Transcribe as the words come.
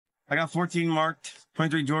I got 14 marked.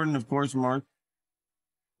 23 Jordan, of course, marked.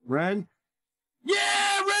 Red?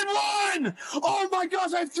 Yeah, red one! Oh my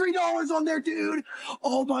gosh, I have $3 on there, dude.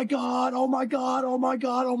 Oh my god, oh my god, oh my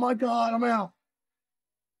god, oh my god, I'm out.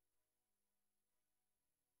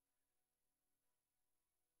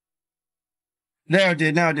 There it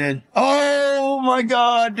did, now it did. Oh my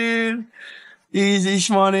god, dude. Easy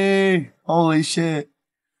shmoney. Holy shit.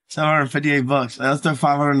 758 bucks. That's the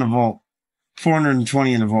 500 in the vault.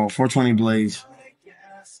 420 in the vault. 420 blaze.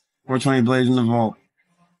 420 blaze in the vault.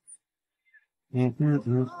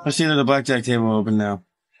 Let's see the blackjack table open now.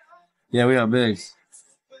 Yeah, we got big.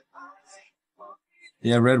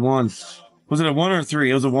 Yeah, red one. Was it a 1 or a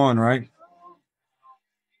 3? It was a 1, right?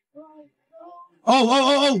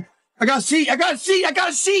 Oh. I got a seat. I got a seat. I got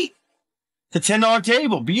a seat. The $10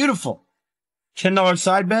 table. Beautiful. $10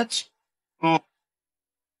 side bets. Oh.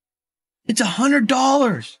 It's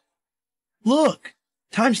 $100. Look.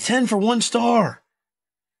 Times 10 for 1 star.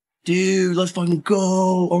 Dude, let's fucking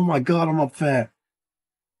go. Oh my god, I'm up fat.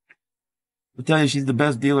 I'll tell you, she's the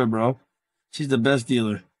best dealer, bro. She's the best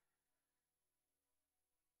dealer.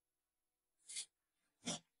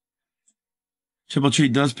 Triple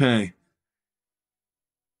treat does pay.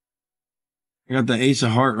 I got the ace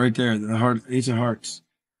of heart right there. The heart, ace of hearts.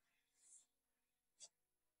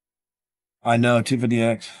 I know,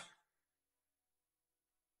 250X.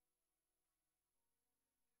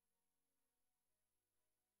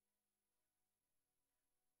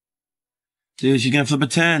 Dude, she's gonna flip a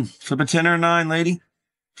 10. Flip a 10 or a 9, lady.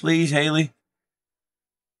 Please, Haley.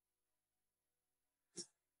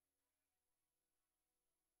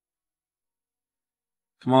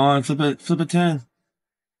 Come on, flip a 10.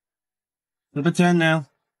 Flip a 10 now.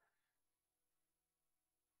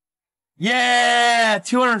 Yeah,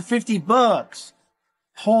 250 bucks.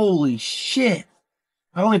 Holy shit.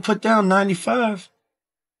 I only put down 95.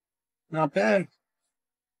 Not bad.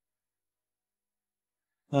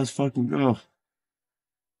 Let's fucking go.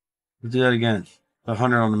 Let's do that again.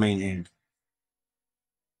 100 on the main hand.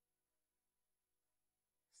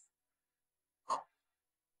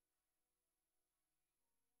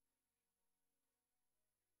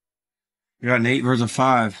 You got an 8 versus a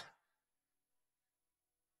 5.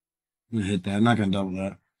 I'm gonna hit that. I'm not gonna double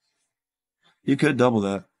that. You could double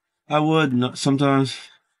that. I would sometimes.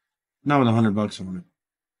 Not with 100 bucks on it.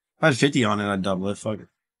 If I had 50 on it, I'd double it. Fuck it.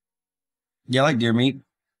 Yeah, I like deer meat.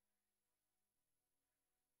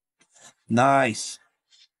 Nice.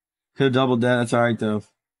 Could have doubled that. That's all right, though.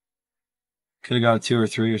 Could have got a 2 or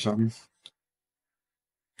 3 or something.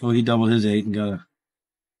 Oh, he doubled his 8 and got a...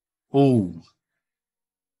 Oh.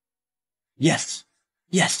 Yes.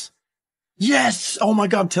 Yes. Yes. Oh, my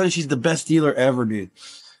God. I'm telling you, she's the best dealer ever, dude.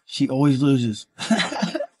 She always loses.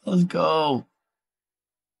 Let's go.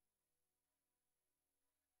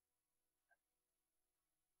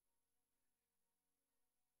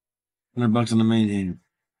 $100 on the main hand.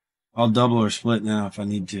 I'll double or split now if I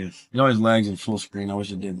need to. It always lags in full screen. I wish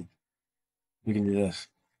it didn't. We can do this.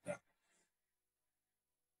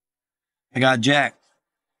 I got Jack.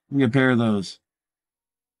 Give me a pair of those.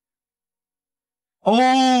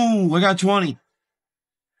 Oh, I got 20.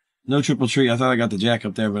 No triple treat. I thought I got the Jack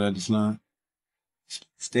up there, but I just not.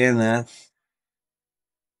 Stand that.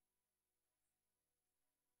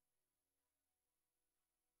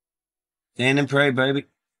 Stand and pray, baby.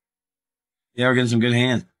 Yeah, we're getting some good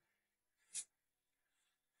hand.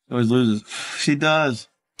 Always loses. She does.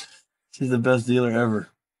 She's the best dealer ever.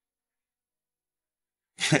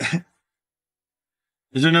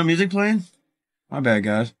 Is there no music playing? My bad,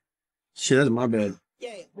 guys. Shit, that's my bad.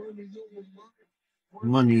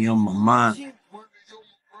 Money on my mind.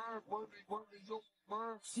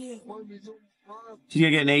 She's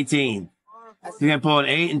gonna get an 18. She's gonna pull an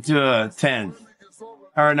 8 into a 10.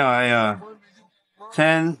 Or no,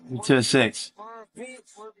 10 into a 6.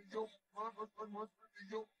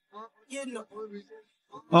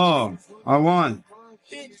 Oh, I won.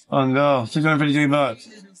 Oh no, 653 bucks.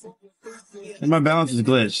 And my balance is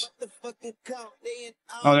glitched.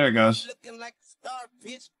 Oh, there it goes.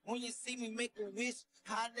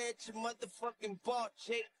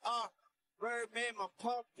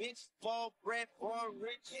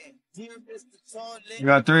 You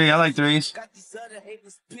got 3. I like 3s.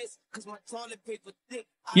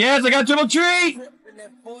 Yes, I got triple treat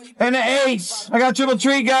and an ace. I got triple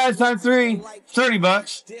treat, guys. Times 3,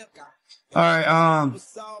 $30. All right,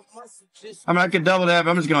 I'm not gonna double that,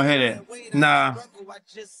 but I'm just gonna hit it. Nah.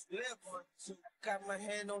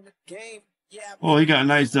 Oh, he got a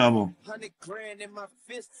nice double.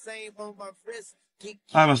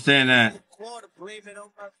 I will stand that.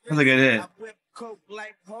 That's a good hit.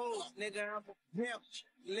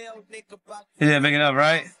 Is that big enough,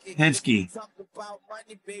 right? Hinsky.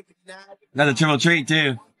 Got a triple treat,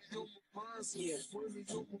 too.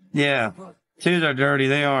 Yeah. Twos are dirty.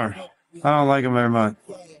 They are. I don't like them very much.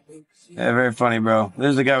 Yeah, very funny, bro. This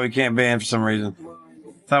is the guy we can't ban for some reason.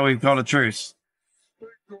 Thought we called a truce.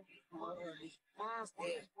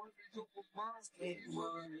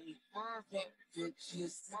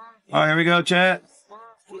 Oh, here we go, chat.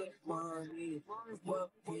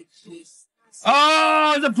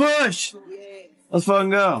 Oh, the push. Let's fucking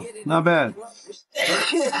go. Not bad.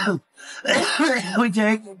 We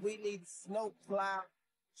take.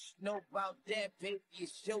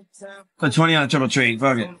 Put 20 on a triple treat.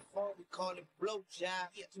 Fuck it.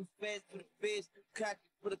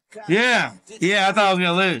 Yeah. Yeah, I thought I was going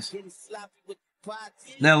to lose.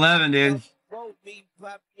 That 11, dude. Oh,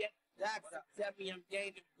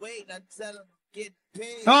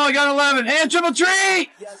 I got 11 and triple treat.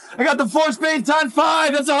 I got the 4 spades times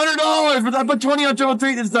 5. That's $100. But I put 20 on triple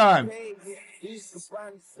treat this time.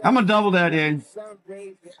 I'm gonna double that, dude.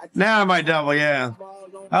 Now I might double, yeah.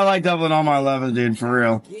 I like doubling all my 11, dude, for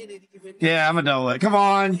real. Yeah, I'm gonna double it. Come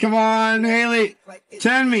on, Haley.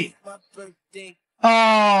 10 me.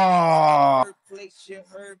 Oh.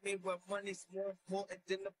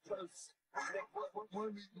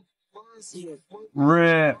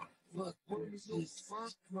 Rip.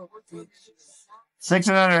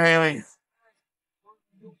 600, Haley.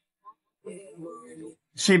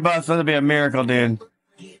 She busts, that'd be a miracle, dude.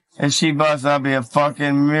 If she busts, that'd be a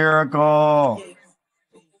fucking miracle.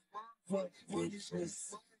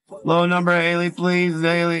 Low number, Haley, please,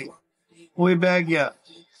 Haley. We beg you.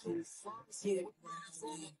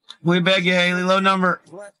 We beg you, Haley. Low number.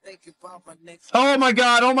 Oh my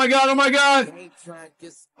god! Oh my god! Oh my god!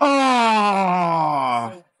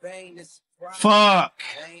 Oh! Fuck!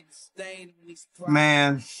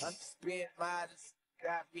 Man.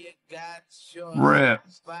 Rip.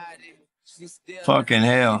 Fucking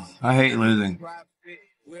hell. I hate losing.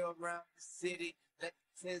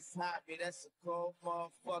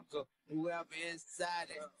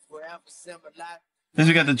 This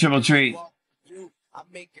we got the triple treat.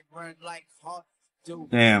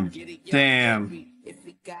 Damn. Damn.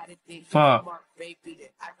 Fuck.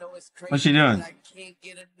 What's she doing?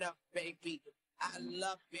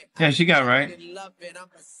 Yeah, she got right.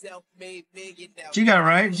 She got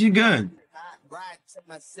right. She good.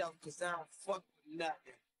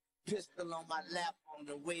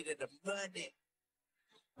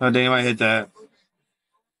 Oh, Dana White hit that.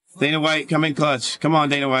 Dana White, come in clutch. Come on,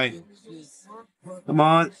 Dana White. Come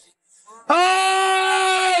on.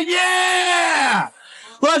 Oh, yeah!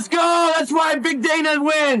 Let's go! That's why Big Dana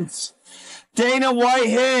wins. Dana White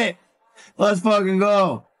hit. Let's fucking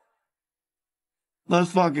go.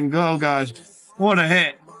 Let's fucking go, guys. What a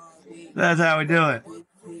hit. That's how we do it.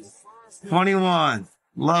 21.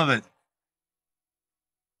 Love it.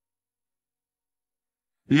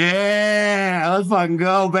 Yeah, let's fucking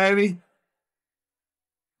go, baby.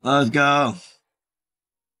 Let's go.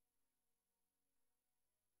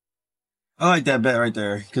 I like that bet right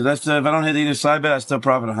there. Because that's if I don't hit either side bet, I still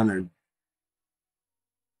profit 100.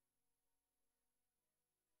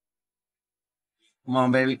 Come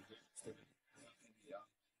on, baby.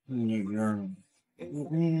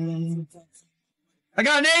 I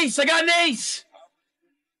got an ace. I got an ace.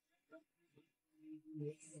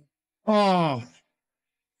 Oh.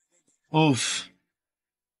 Oof.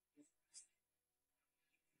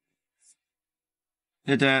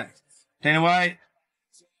 Hit that. Dana White.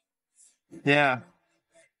 Yeah.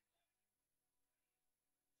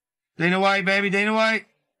 Dana White, baby. Dana White.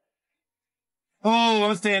 Oh, I'm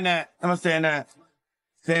going to stay in that. I'm going to stay in that.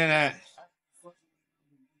 Stay in that.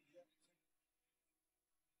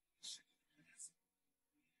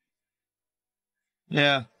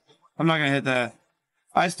 Yeah. I'm not going to hit that.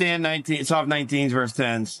 I stand 19, soft 19s versus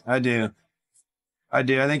 10s. I do. I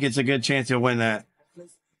do. I think it's a good chance he'll win that.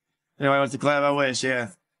 Dana White wants to clap. I wish, yeah.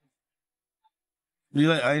 You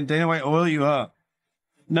let Dana White oil you up?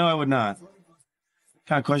 No, I would not. What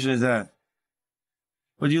kind of question is that?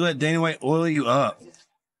 Would you let Dana White oil you up?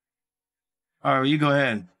 All right, well, you go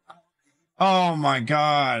ahead. Oh, my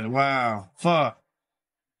God. Wow. Fuck.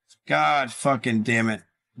 God fucking damn it.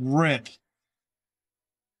 Rip.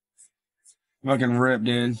 Fucking rip,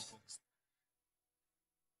 dude.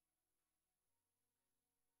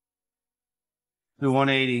 The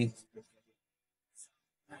 180.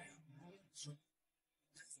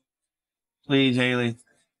 Please, Haley.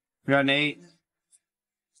 We got an 8.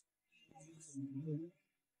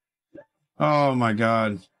 Oh, my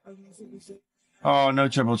God. Oh, no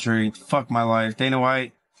triple tree. Fuck my life. Dana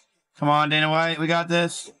White. Come on, Dana White. We got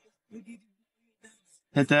this.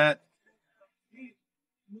 Hit that.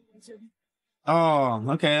 Oh,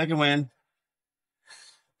 okay. I can win.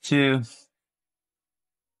 2.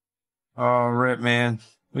 Oh, rip, man.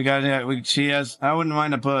 We got it. She has. I wouldn't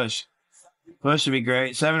mind a push. Push would be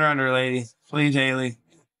great. 7 or under, lady. Please, Haley.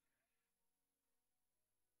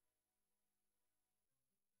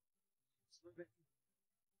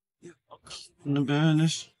 In the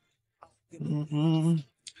business. Come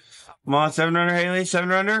on, 7 under, Haley.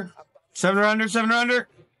 7 under. 7 under. 7 under.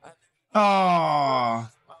 Oh,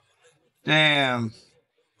 damn.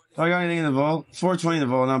 Do I got anything in the vault? 420 in the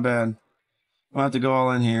vault. Not bad. I'll have to go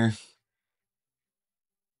all in here.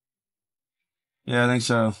 Yeah, I think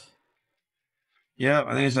so. Yep,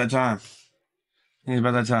 I think it's that time. I think it's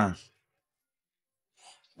about that time.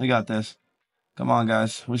 We got this. Come on,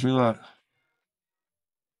 guys. Wish me luck.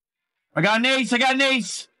 I got an ace. I got an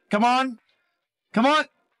ace. Come on. Come on.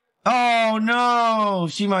 Oh, no.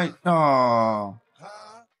 She might. Oh.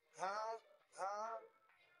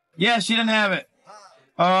 Yeah, she didn't have it.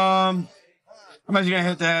 How much you gonna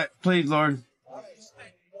hit that? Please, Lord.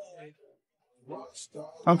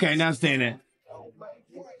 Okay, now stay in it.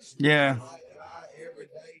 Yeah.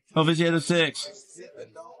 Hopefully she had a 6.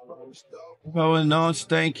 Oh, no,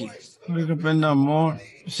 stanky. We could been no more.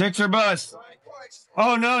 6 or bust.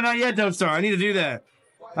 Oh, no, not yet, Dope Star. I need to do that.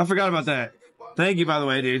 I forgot about that. Thank you, by the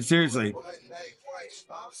way, dude. Seriously.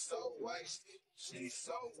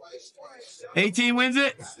 18 wins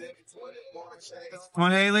it. Come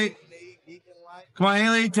on, Haley. Come on,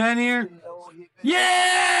 Haley. 10 here.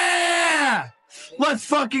 Yeah! Let's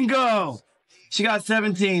fucking go. She got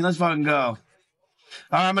 17. Let's fucking go. All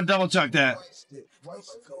right, I'm going to double chuck that.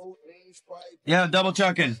 Yeah, double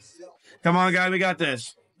chucking. Come on, guys. We got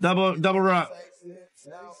this. Double run.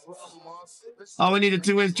 Oh, we need a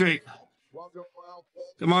 2-win streak.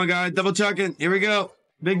 Come on, guys. Double chucking. Here we go.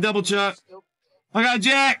 Big double chuck. I got a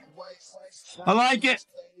jack. I like it.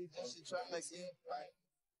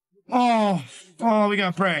 Oh, we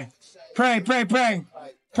got to pray. Pray.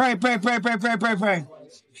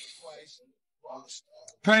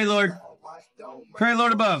 Pray, Lord. Pray,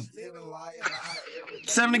 Lord above.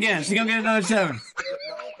 7 again. She's going to get another 7.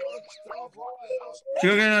 She's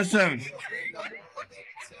going to get another 7.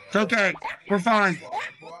 It's okay. We're fine.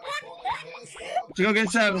 She's going to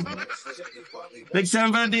get 7. Big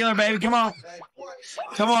 7 for the dealer, baby. Come on.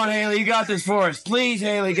 Come on, Haley. You got this for us. Please,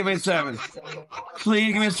 Haley, give me a 7.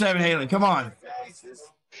 Please give me a 7, Haley. Come on.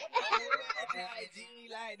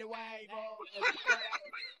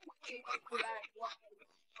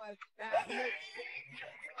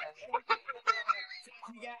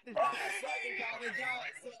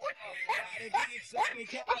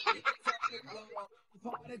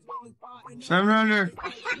 Seven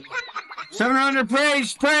under.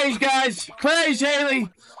 Praise, guys. Praise, Haley.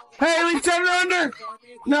 Haley, 7 under.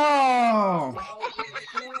 No.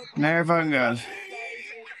 There fucking goes.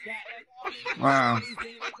 Wow.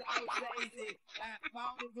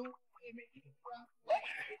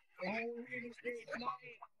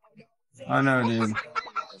 I know, dude.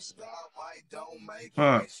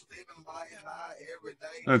 Fuck.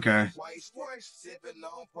 Okay.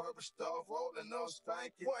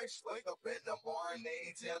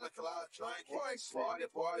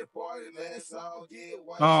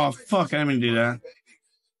 Oh, fuck. I didn't mean to do that.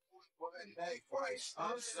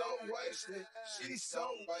 I'm so wasted. She's so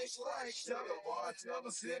wasted.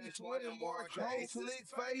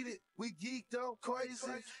 We geeked up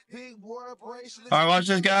crazy. Big boy bracelet. All right, watch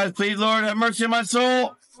this, guys. Please, Lord, have mercy on my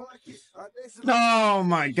soul. Oh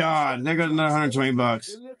my God! There goes another $120.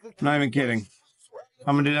 I'm not even kidding.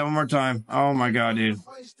 I'm gonna do that one more time. Oh my God, dude.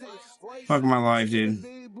 Fuck my life, dude.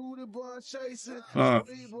 Fuck.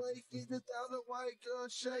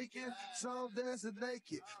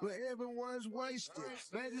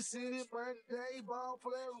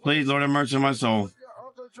 Please, Lord, have mercy on my soul.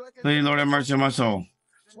 Please, Lord, have mercy on my soul.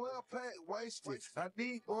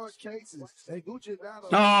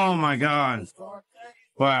 Oh my God.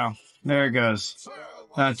 Wow. There it goes.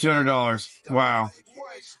 $200. Wow.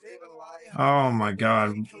 Oh my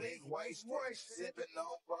God.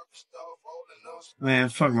 Man,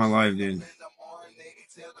 fuck my life, dude.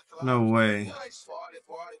 No way.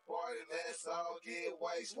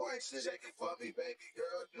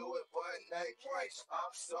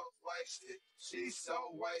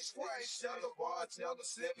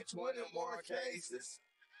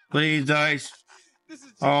 Please, Dice.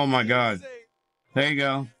 Oh my God. There you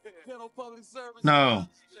go. No.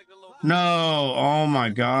 No. Oh my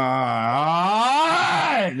God.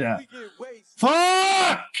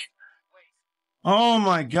 Fuck. Oh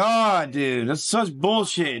my God, dude. That's such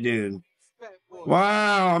bullshit, dude.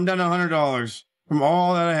 Wow, I'm down to $100 from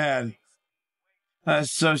all that I had.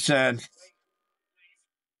 That's so sad.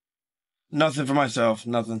 Nothing for myself.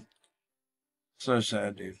 Nothing. So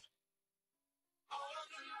sad, dude.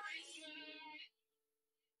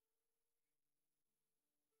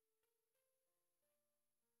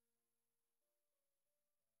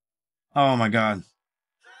 Oh my God.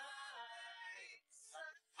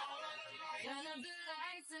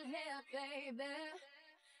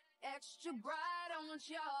 Extra bright, I want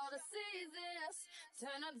y'all to see this.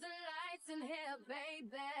 Turn up the lights in here,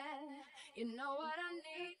 baby. You know what I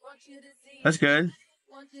need? Want you to see. That's good.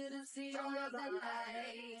 Want you to see all of the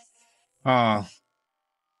lights. Oh.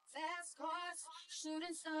 Fast cars,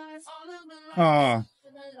 shooting stars, all of the Oh.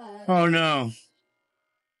 lights. Oh no.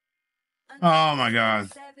 Oh my God.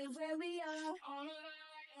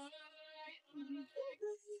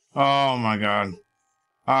 Oh my God.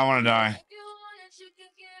 I want to die.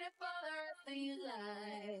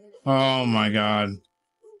 Oh my God.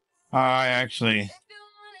 I actually.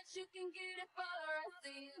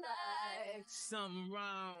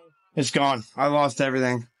 It's gone. I lost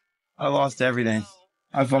everything. I lost everything.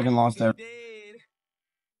 I fucking lost everything.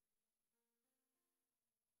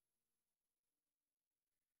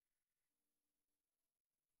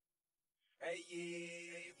 Hey,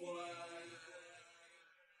 yeah, boy.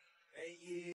 Hey, yeah.